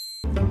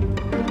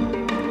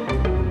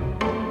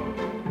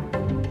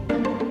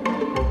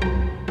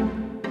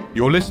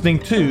You're listening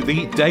to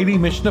the Daily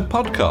Mishnah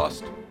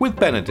Podcast with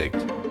Benedict.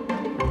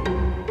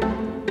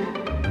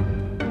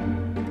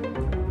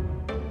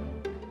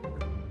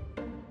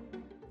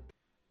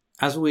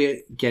 As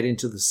we get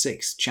into the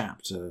 6th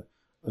chapter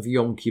of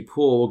Yom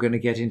Kippur, we're going to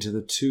get into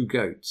the 2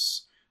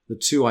 goats, the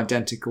 2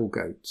 identical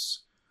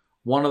goats.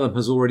 One of them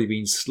has already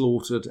been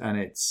slaughtered and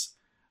its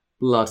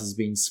blood has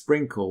been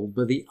sprinkled,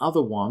 but the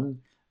other one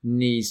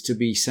needs to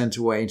be sent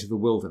away into the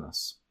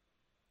wilderness.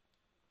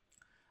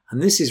 And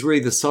this is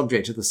really the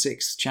subject of the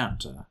 6th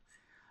chapter.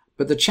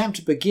 But the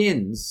chapter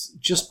begins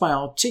just by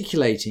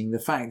articulating the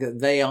fact that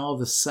they are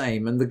the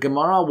same. And the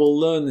Gemara will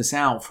learn this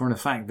out from the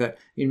fact that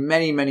in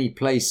many, many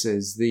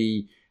places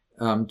the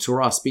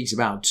Torah speaks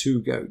about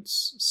 2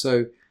 goats.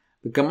 So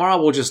the Gemara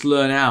will just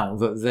learn out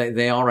that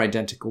they are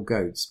identical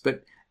goats.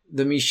 But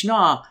the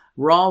Mishnah,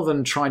 rather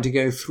than trying to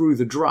go through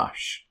the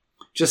drush,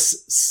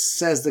 just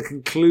says the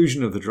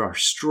conclusion of the drush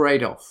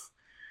straight off.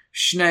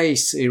 Shnei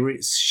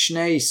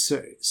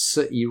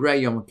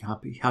se'irei Yom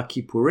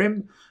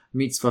HaKippurim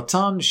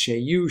mitzvatan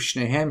sheyu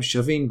shnehem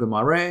shavin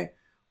b'mareh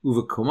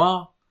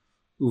uv'koma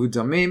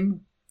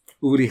uv'damim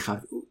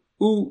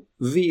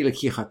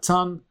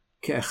u'v'lekichatan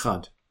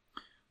ke'echad.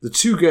 The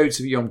 2 goats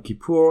of Yom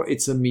Kippur,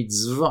 it's a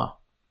mitzvah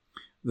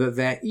that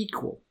they're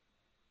equal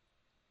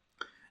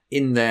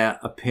in their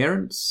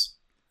appearance,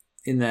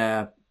 in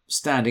their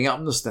standing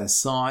upness, their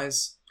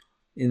size,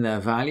 in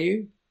their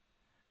value,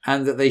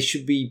 and that they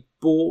should be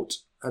bought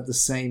at the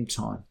same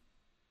time.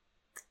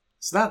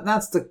 So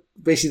that's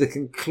basically the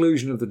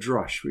conclusion of the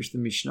drush, which the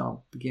Mishnah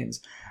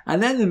begins.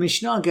 And then the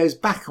Mishnah goes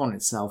back on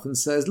itself and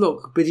says,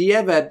 look,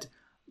 b'di'evad,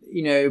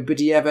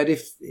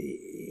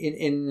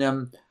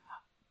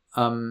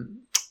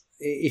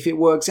 if it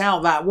works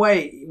out that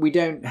way, we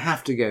don't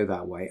have to go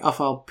that way.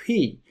 Afal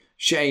pi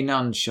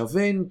she'einan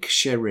shavin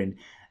ksherin.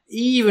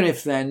 Even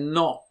if they're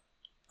not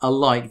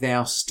alike, they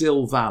are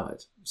still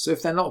valid. So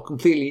if they're not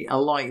completely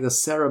alike, the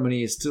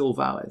ceremony is still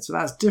valid. So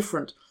that's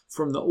different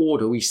from the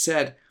order. We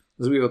said,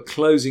 as we were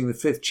closing the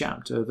 5th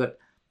chapter, that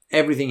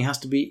everything has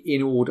to be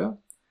in order.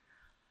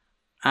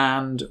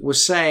 And we're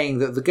saying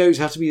that the goats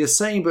have to be the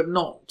same, but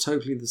not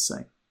totally the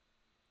same.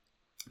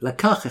 So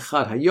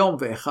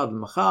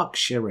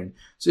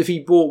if he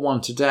bought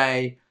one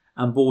today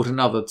and bought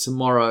another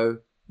tomorrow,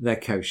 they're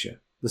kosher.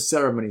 The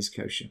ceremony is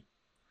kosher.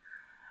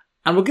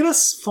 And we're going to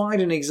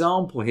find an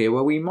example here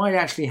where we might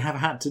actually have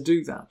had to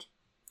do that.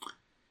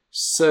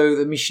 So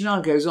the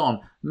Mishnah goes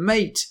on,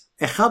 Mate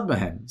echad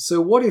mehem.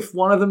 So what if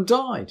one of them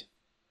died?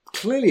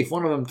 Clearly, if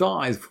one of them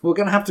dies, we're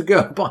going to have to go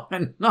and buy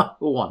another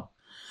one.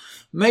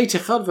 Mate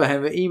echad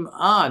mehem ve'im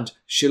ad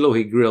shelo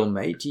higril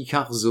mate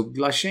yikach zug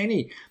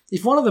lasheni.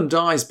 If one of them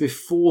dies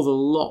before the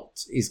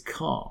lot is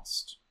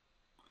cast,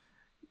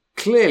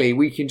 clearly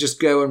we can just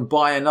go and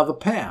buy another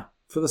pair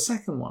for the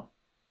second one.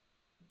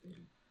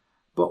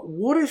 But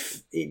what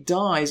if it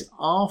dies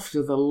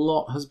after the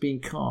lot has been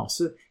cast?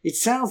 So it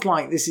sounds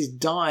like this is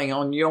dying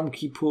on Yom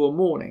Kippur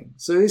morning.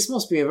 So this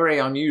must be a very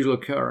unusual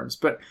occurrence.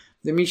 But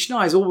the Mishnah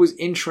is always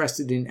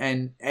interested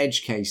in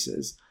edge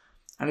cases.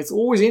 And it's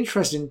always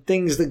interested in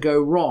things that go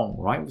wrong,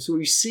 right? So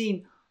we've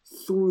seen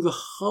through the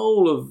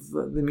whole of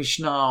the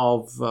Mishnah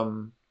of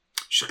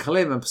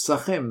Shekalim and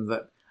Pesachim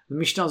that the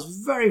Mishnah is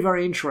very,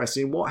 very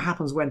interested in what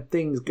happens when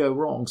things go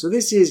wrong. So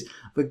this is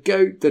the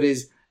goat that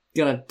is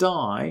going to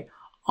die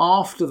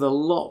after the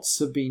lots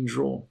have been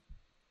drawn.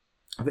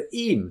 The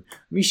im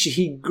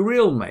mishahi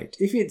grill mate.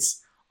 If it's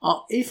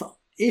if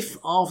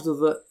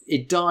after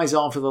it dies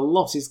after the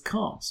lot is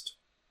cast,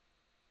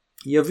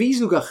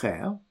 yavizu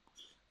gacher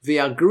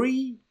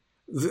ve'agril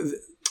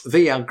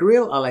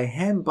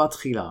alehem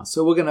batchila.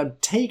 So we're going to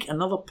take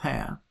another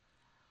pair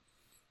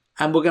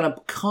and we're going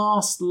to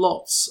cast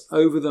lots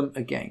over them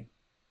again.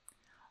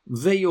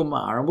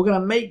 Ve'yomar, and we're going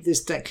to make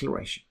this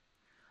declaration: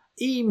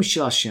 im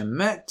shlashem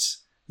met.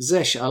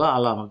 If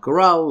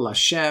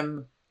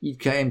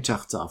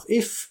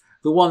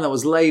the one that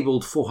was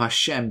labelled for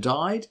Hashem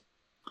died,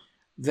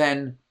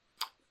 then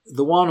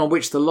the one on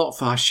which the lot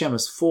for Hashem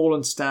has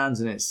fallen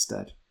stands in its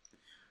stead.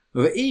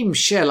 And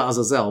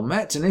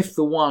if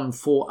the one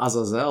for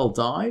Azazel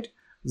died,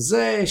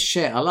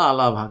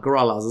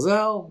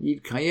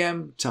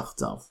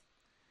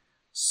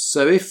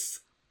 so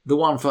if the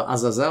one for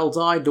Azazel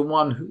died, the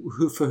one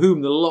who for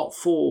whom the lot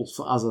falls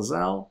for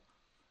Azazel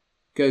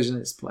goes in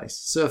its place.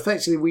 So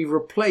effectively we've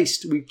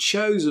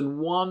chosen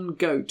one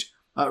goat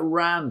at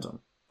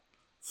random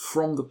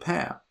from the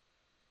pair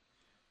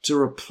to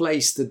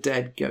replace the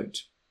dead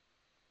goat.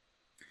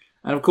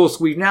 And of course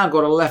we've now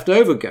got a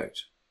leftover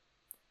goat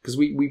because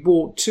we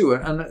bought 2.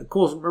 And of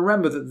course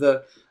remember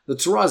that the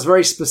Torah is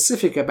very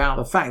specific about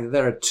the fact that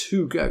there are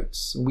 2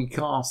 goats and we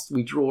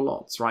draw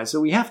lots, right?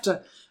 So we have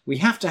to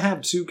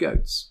have 2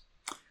 goats.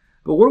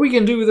 But what are we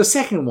going to do with the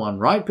second one,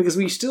 right? Because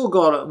we still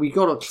got a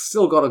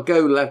go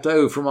left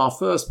over from our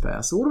first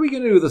pair. So what are we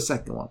going to do with the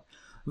second one?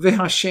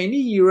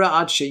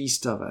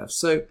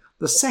 So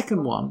the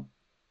second one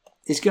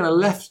is going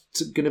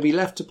to be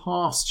left to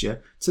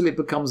pasture till it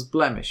becomes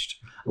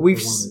blemished.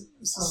 We've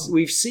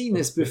seen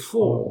this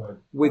before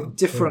with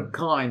different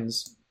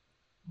kinds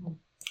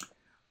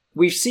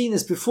we've seen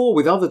this before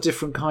with other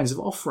different kinds of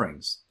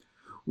offerings,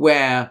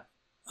 where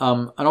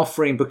an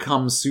offering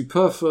becomes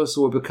superfluous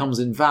or becomes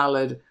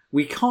invalid.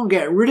 We can't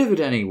get rid of it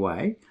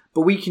anyway,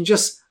 but we can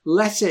just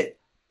let it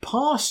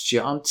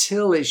pasture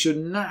until it should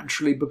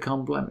naturally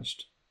become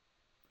blemished.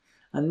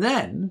 And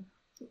then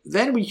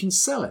we can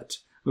sell it.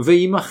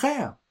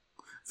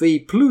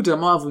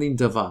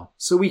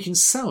 So we can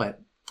sell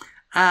it,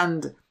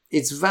 and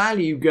its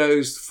value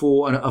goes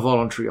for a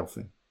voluntary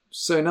offering.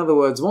 So in other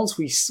words,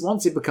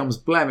 once it becomes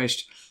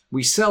blemished,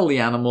 we sell the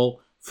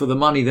animal for the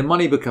money. The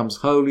money becomes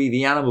holy.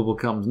 The animal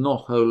becomes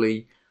not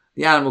holy.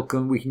 The animal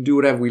we can do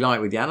whatever we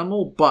like with the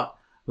animal, but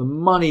the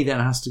money then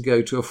has to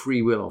go to a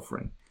free will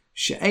offering.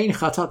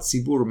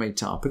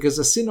 Because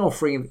a sin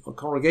offering of a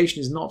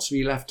congregation is not to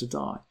be left to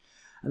die.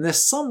 And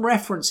there's some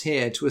reference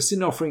here to a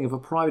sin offering of a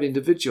private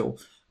individual,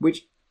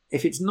 which,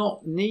 if it's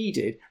not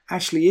needed,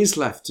 actually is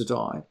left to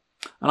die.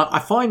 And I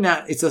find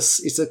that it's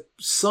a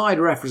side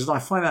reference, and I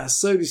find that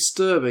so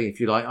disturbing, if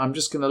you like. I'm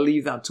just going to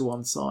leave that to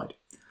one side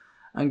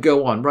and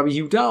go on. Rabbi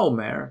Yehuda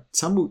Omer,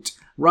 Tamut.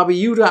 Rabbi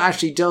Yehuda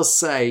actually does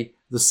say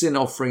the sin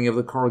offering of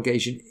the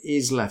congregation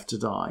is left to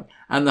die.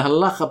 And the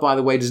halacha, by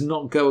the way, does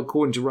not go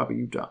according to Rabbi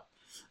Yehuda.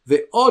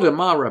 The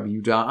Odamar Rabbi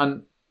Yehuda,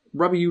 and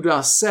Rabbi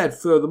Yehuda said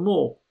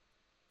furthermore,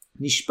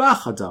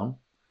 Nishbach Adam,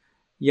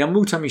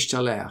 Yamut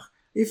HaMishtalech.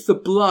 If the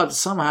blood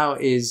somehow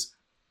is,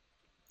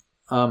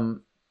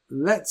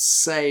 let's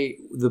say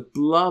the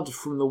blood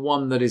from the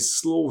one that is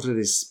slaughtered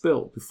is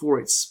spilt before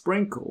it's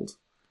sprinkled,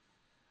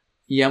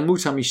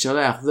 Yamut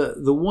HaMishtalech,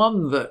 the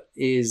one that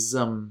is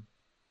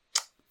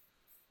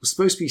was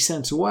supposed to be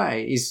sent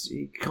away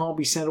it can't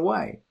be sent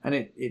away, and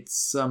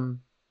it's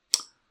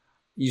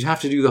you'd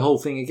have to do the whole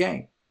thing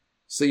again.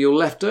 So you're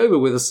left over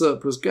with a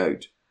surplus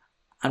goat.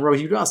 And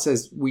Rabbi Yehuda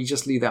says, we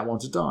just leave that one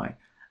to die.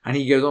 And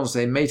he goes on to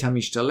say, Meit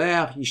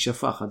HaMishtalech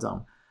Yishafach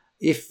Adam.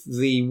 If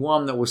the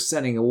one that was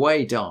sending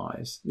away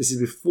dies, this is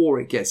before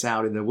it gets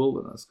out in the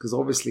wilderness, because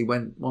obviously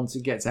once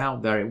it gets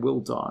out there, it will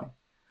die.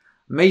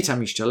 Meit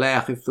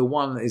HaMishtalech, if the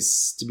one that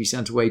is to be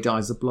sent away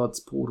dies, the blood's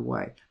poured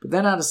away. But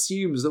then that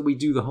assumes that we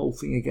do the whole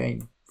thing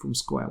again from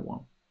square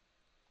one.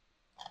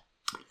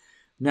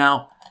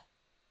 Now,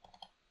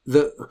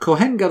 the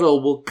Kohen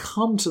Gadol will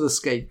come to the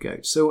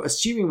scapegoat. So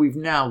assuming we've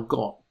now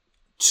got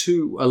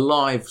a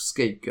live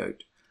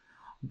scapegoat,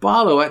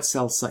 Balo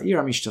Etzel Sa'ir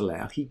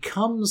HaMishtalech, he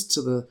comes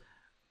to the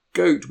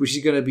goat which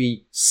is going to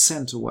be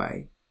sent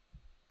away.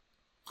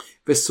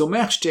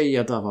 V'somech shtei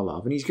yadav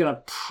alav, and he's going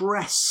to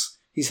press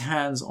his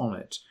hands on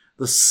it.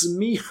 The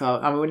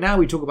smicha, I mean, now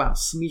we talk about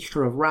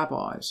smicha of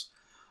rabbis,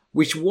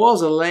 which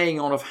was a laying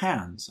on of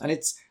hands,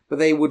 but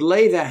they would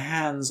lay their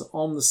hands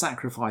on the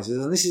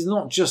sacrifices, and this is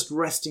not just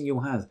resting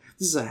your hands.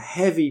 This is a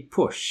heavy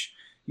push.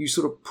 You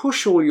sort of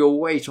push all your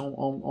weight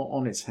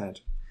on its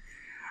head.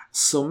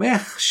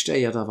 Somech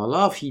shtei yadav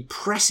alav, he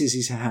presses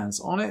his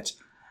hands on it,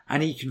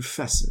 and he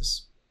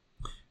confesses.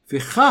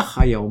 V'chach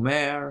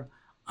hayomer,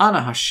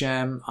 Ana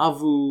Hashem,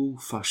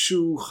 Avu,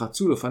 Fashu,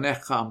 Chatzu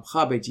lefanecha,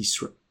 Amcha Beit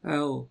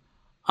Yisrael,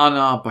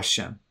 Ana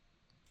Bashem.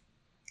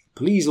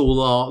 Please, O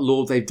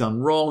Lord, they've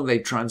done wrong,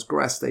 they've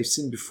transgressed, they've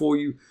sinned before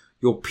you,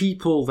 your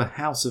people, the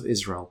house of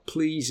Israel.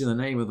 Please, in the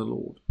name of the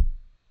Lord.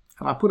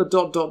 And I put a ...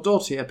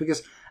 here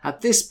because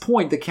at this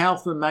point the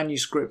Kaufman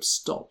manuscript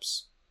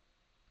stops.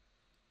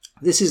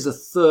 This is the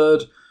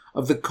third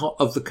of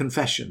the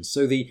confession.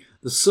 So the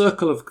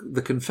circle of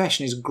the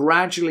confession is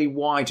gradually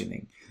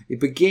widening. It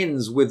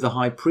begins with the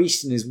high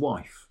priest and his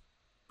wife,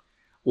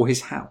 or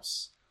his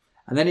house.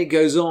 And then it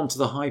goes on to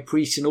the high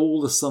priest and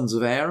all the sons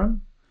of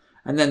Aaron.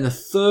 And then the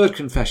third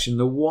confession,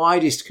 the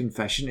widest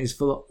confession, is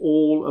for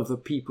all of the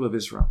people of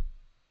Israel.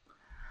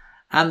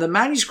 And the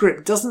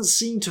manuscript doesn't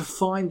seem to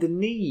find the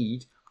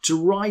need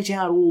to write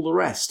out all the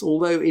rest,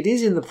 although it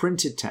is in the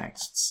printed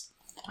texts.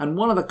 And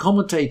one of the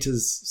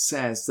commentators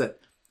says that,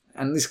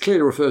 and this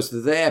clearly refers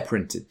to their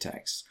printed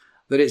text,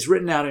 that it's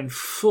written out in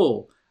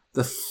full.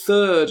 The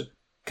third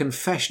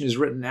confession is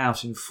written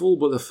out in full,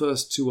 but the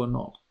first two are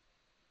not.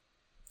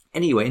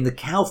 Anyway, in the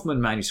Kaufman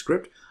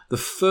manuscript, the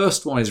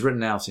first one is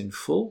written out in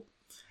full,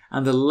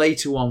 and the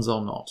later ones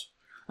are not.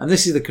 And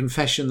this is the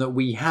confession that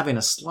we have in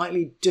a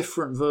slightly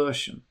different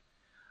version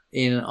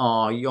in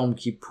our Yom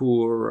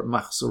Kippur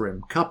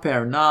Machzorim.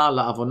 Kaper na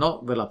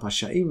la'avonot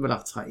ve'la'pasha'im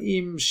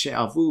ve'la'chta'im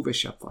she'avu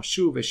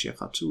ve'shafashu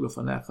ve'shechatu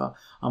lefanecha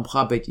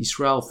amcha Beit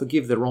Yisrael.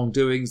 Forgive the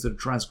wrongdoings, the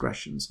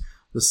transgressions,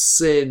 the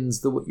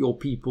sins that your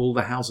people,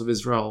 the house of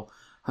Israel,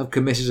 have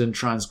committed and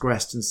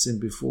transgressed and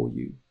sinned before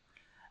you.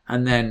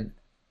 And then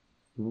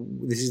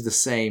this is the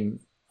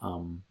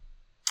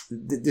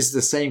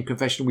same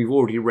confession we've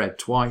already read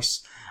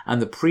twice. And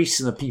the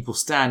priests and the people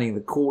standing in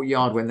the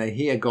courtyard, when they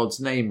hear God's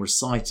name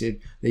recited,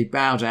 they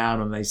bow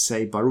down and they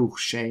say, Baruch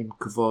Shem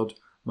Kavod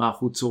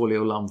Malchuto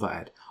Leolam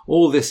Va'ed.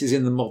 All this is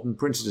in the modern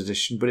printed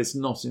edition, but it's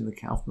not in the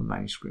Kaufman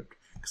manuscript,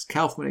 because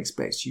Kaufman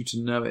expects you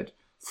to know it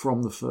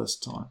from the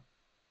first time.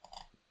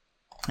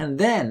 And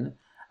then,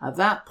 at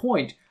that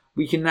point,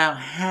 we can now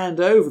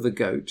hand over the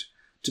goat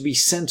to be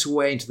sent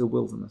away into the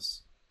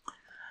wilderness.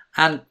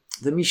 And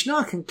the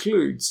Mishnah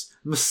concludes,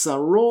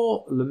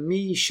 Masaro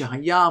lemi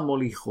shahaya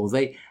molicho.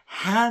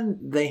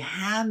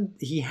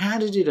 He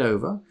handed it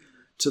over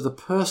to the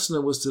person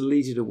who was to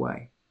lead it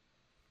away.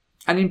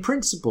 And in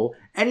principle,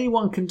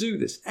 anyone can do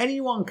this.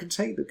 Anyone can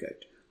take the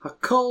goat.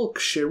 Hakol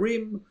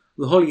ksherim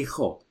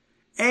l'holicho.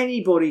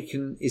 Anybody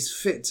is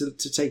fit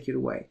to take it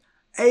away.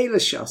 Eila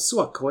she'asu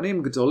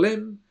hakohanim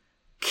gedolim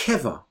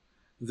keva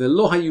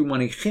ve'lo hayu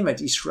manichim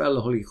et Israel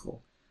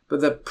l'holicho.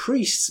 But the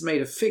priests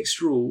made a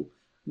fixed rule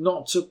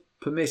not to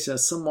permit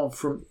someone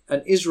from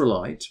an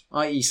Israelite,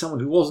 i.e. someone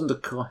who wasn't a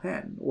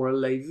Kohen or a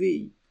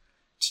Levi,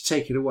 to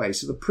take it away.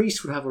 So the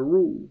priest would have a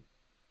rule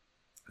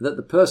that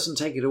the person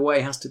take it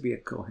away has to be a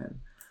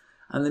Kohen.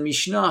 And the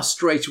Mishnah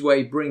straight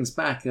away brings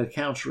back a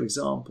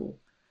counterexample.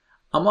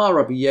 Amar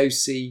Rabbi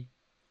Yossi,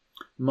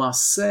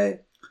 Maseh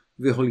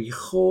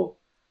v'holicho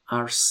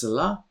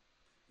Arsala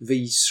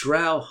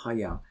v'Yisrael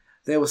haya.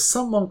 There was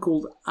someone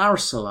called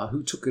Arsala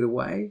who took it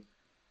away,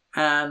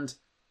 and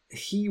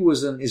he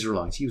was an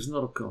Israelite. He was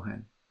not a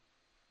Kohen.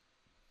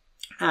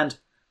 And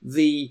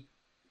the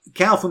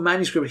Kaufman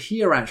manuscript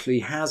here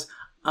actually has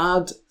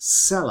Ad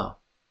Sela.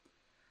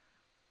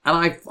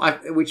 And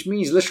which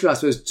means literally, I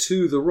suppose,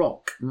 to the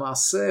rock.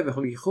 Maseh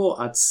v'holicho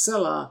ad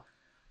Sela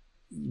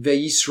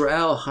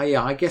ve'Yisrael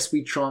haya. I guess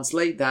we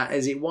translate that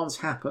as it once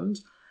happened,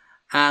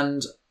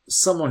 and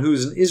someone who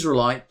was an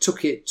Israelite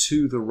took it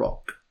to the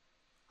rock.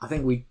 I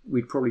think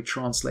we'd probably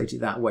translate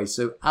it that way.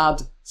 So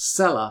ad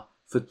Sela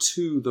for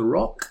to the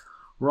rock,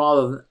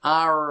 rather than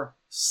Ar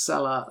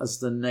Sela as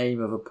the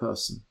name of a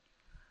person.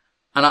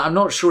 And I'm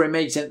not sure it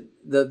makes it.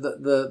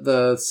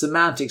 The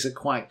semantics are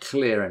quite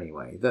clear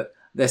anyway. That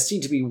there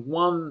seemed to be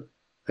one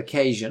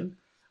occasion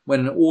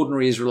when an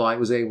ordinary Israelite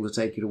was able to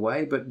take it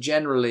away, but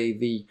generally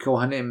the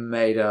Kohanim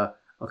made a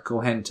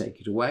Kohen take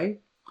it away.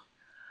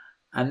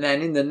 And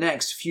then in the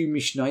next few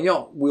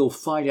Mishnayot, we'll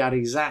find out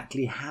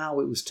exactly how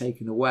it was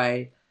taken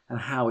away and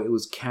how it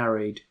was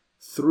carried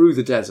through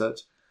the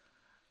desert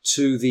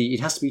it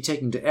has to be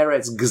taken to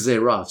Eretz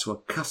Gezerah, to a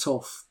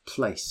cut-off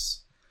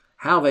place.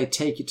 How they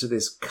take it to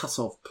this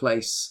cut-off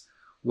place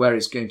where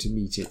it's going to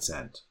meet its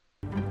end.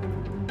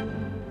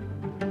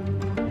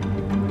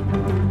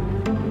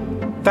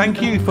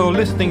 Thank you for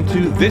listening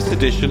to this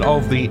edition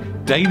of the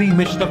Daily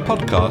Mishnah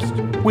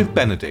Podcast with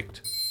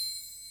Benedict.